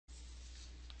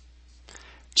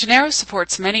Genero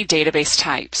supports many database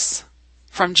types.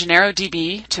 From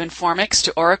GeneroDB to Informix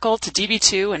to Oracle to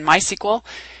DB2 and MySQL,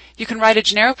 you can write a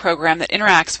Genero program that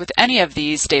interacts with any of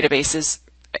these databases,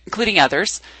 including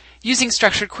others, using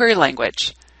structured query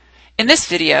language. In this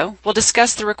video, we'll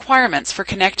discuss the requirements for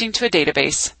connecting to a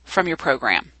database from your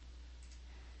program.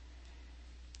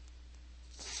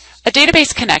 A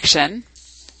database connection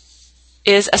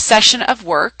is a session of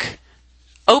work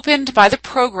opened by the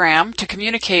program to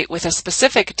communicate with a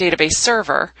specific database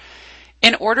server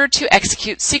in order to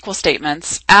execute SQL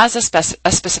statements as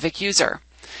a specific user.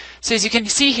 So as you can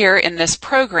see here in this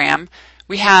program,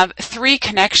 we have 3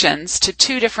 connections to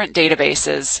 2 different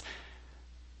databases.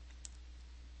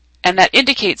 And that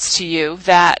indicates to you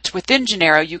that within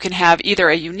Genero you can have either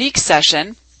a unique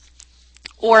session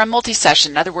or a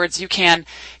multi-session. In other words, you can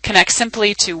connect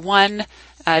simply to one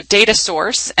data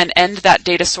source and end that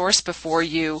data source before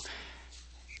you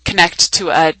connect to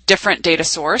a different data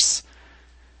source.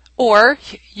 Or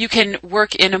you can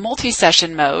work in a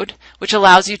multi-session mode, which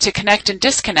allows you to connect and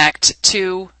disconnect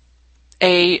to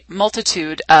a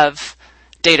multitude of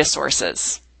data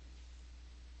sources.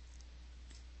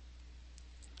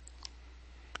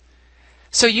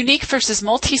 So unique versus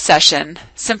multi-session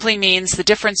simply means the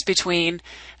difference between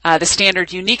the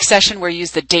standard unique session where you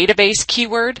use the database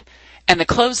keyword and the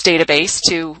closed database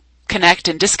to connect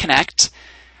and disconnect,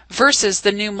 versus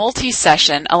the new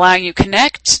multi-session allowing you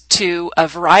connect to a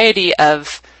variety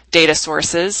of data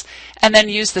sources and then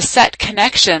use the set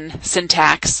connection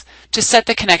syntax to set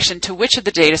the connection to which of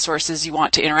the data sources you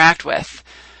want to interact with.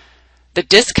 The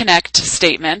disconnect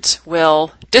statement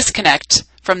will disconnect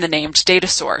from the named data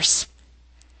source.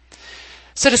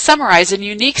 So to summarize, in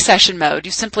unique session mode,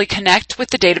 you simply connect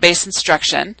with the database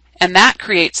instruction, and that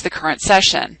creates the current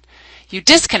session. You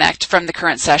disconnect from the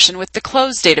current session with the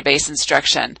closed database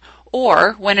instruction,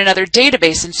 or when another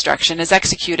database instruction is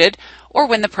executed, or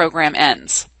when the program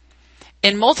ends.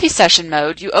 In multi-session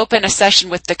mode, you open a session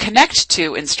with the connect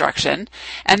to instruction,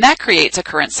 and that creates a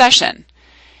current session.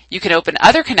 You can open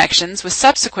other connections with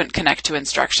subsequent connect to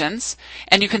instructions,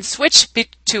 and you can switch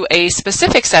to a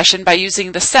specific session by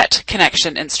using the set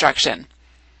connection instruction.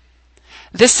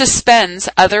 This suspends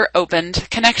other opened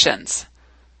connections.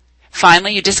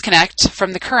 Finally, you disconnect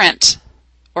from the current,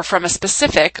 or from a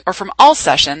specific, or from all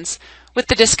sessions with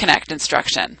the disconnect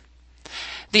instruction.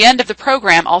 The end of the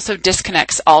program also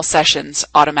disconnects all sessions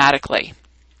automatically.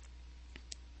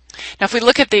 Now, if we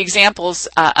look at the examples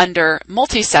under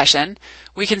multi-session,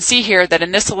 we can see here that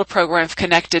in this little program I've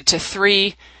connected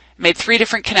to made 3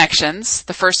 different connections.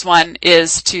 The first one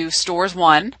is to stores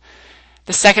 1,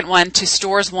 the second one to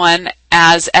stores 1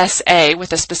 as SA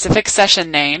with a specific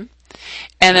session name,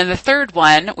 and then the third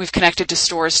one we've connected to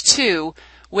stores 2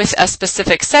 with a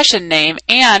specific session name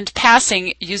and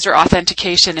passing user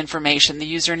authentication information,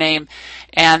 the username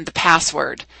and the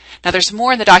password. Now there's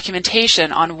more in the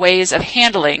documentation on ways of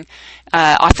handling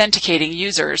authenticating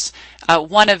users.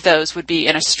 One of those would be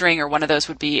in a string, or one of those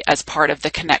would be as part of the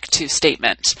connect to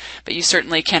statement. But you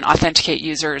certainly can authenticate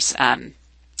users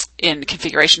in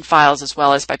configuration files as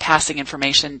well as by passing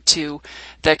information to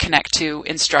the connect to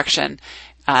instruction,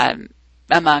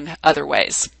 among other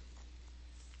ways.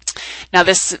 Now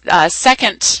this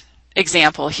second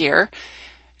example here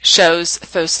shows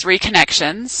those 3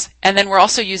 connections, and then we're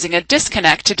also using a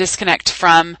disconnect to disconnect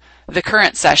from the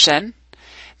current session.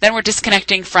 Then we're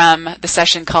disconnecting from the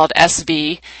session called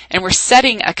SB, and we're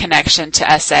setting a connection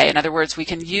to SA. In other words, we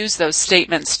can use those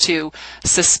statements to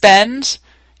suspend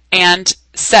and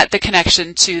set the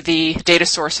connection to the data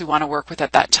source we want to work with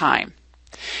at that time.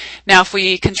 Now, if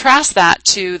we contrast that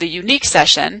to the unique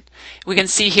session, we can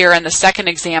see here in the second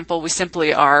example, we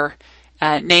simply are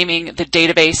naming the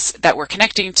database that we're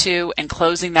connecting to and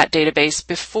closing that database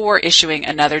before issuing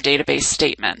another database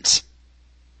statement.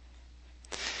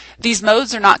 These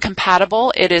modes are not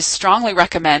compatible. It is strongly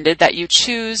recommended that you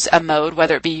choose a mode,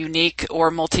 whether it be unique or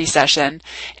multi-session,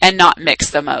 and not mix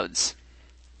the modes.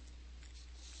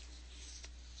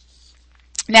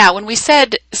 Now, when we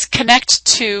said connect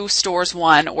to stores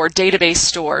 1 or database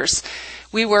stores,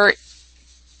 we were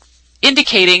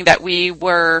indicating that we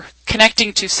were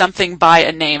connecting to something by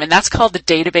a name, and that's called the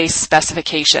database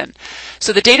specification.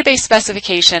 So the database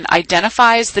specification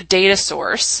identifies the data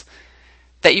source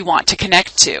that you want to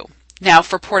connect to. Now,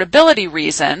 for portability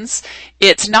reasons,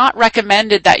 it's not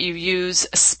recommended that you use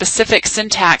specific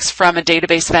syntax from a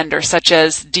database vendor, such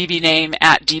as dbname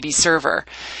at dbserver.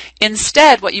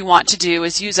 Instead, what you want to do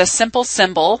is use a simple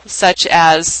symbol, such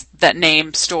as that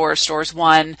name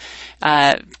stores1,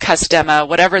 cusdema,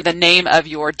 whatever the name of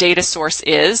your data source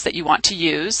is that you want to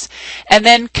use, and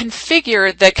then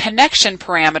configure the connection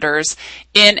parameters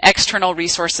in external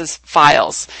resources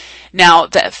files. Now,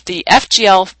 the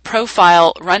FGL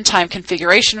Profile runtime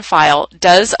configuration file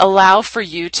does allow for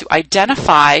you to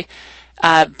identify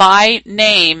by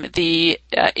name the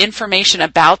information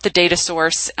about the data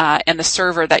source and the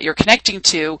server that you're connecting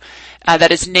to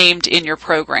that is named in your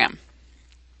program.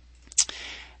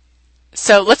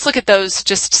 So let's look at those,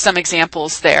 just some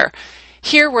examples there.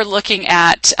 Here we're looking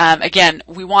at, again,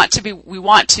 we want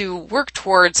to work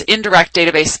towards indirect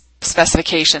database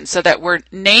specification so that we're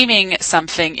naming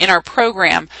something in our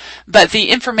program, but the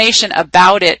information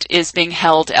about it is being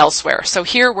held elsewhere. So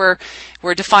here we're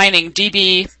defining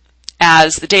DB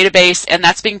as the database, and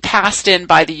that's being passed in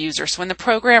by the user. So when the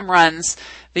program runs,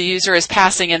 the user is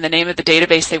passing in the name of the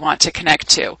database they want to connect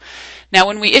to. Now,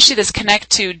 when we issue this connect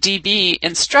to DB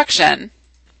instruction,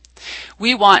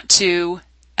 we want to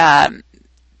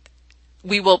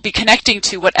we will be connecting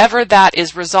to whatever that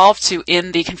is resolved to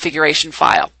in the configuration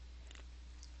file.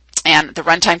 And the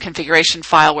runtime configuration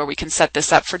file where we can set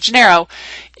this up for Genero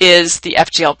is the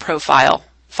FGL Profile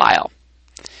file.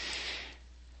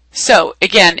 So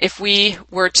again, if we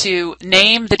were to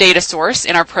name the data source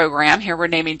in our program, here we're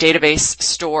naming database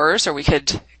stores, or we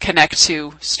could connect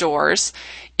to stores.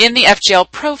 In the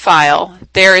FGL Profile,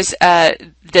 there is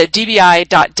the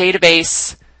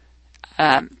dbi.database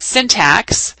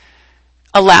syntax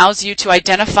allows you to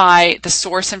identify the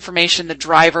source information, the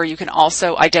driver. You can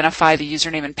also identify the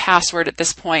username and password at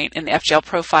this point in the FGL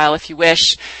Profile if you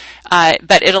wish,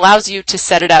 but it allows you to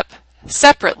set it up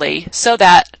separately so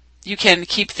that you can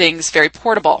keep things very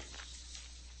portable.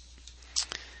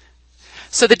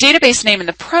 So the database name in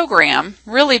the program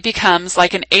really becomes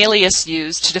like an alias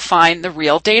used to define the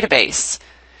real database.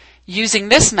 Using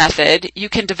this method, you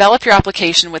can develop your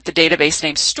application with the database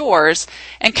name stores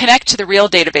and connect to the real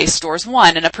database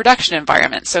stores1 in a production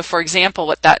environment. So for example,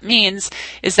 what that means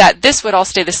is that this would all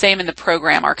stay the same in the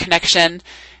program, our connection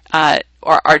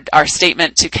or our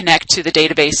statement to connect to the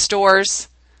database stores.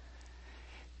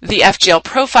 The FGL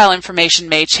Profile information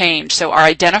may change. So our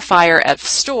identifier of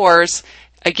stores,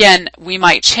 again, we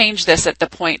might change this at the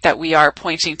point that we are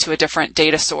pointing to a different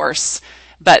data source,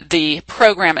 but the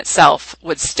program itself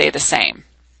would stay the same.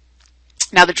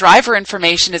 Now the driver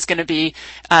information is going to be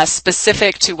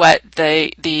specific to what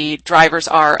the drivers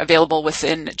are available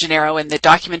within Genero, and the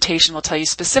documentation will tell you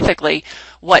specifically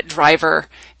what driver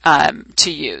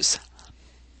to use.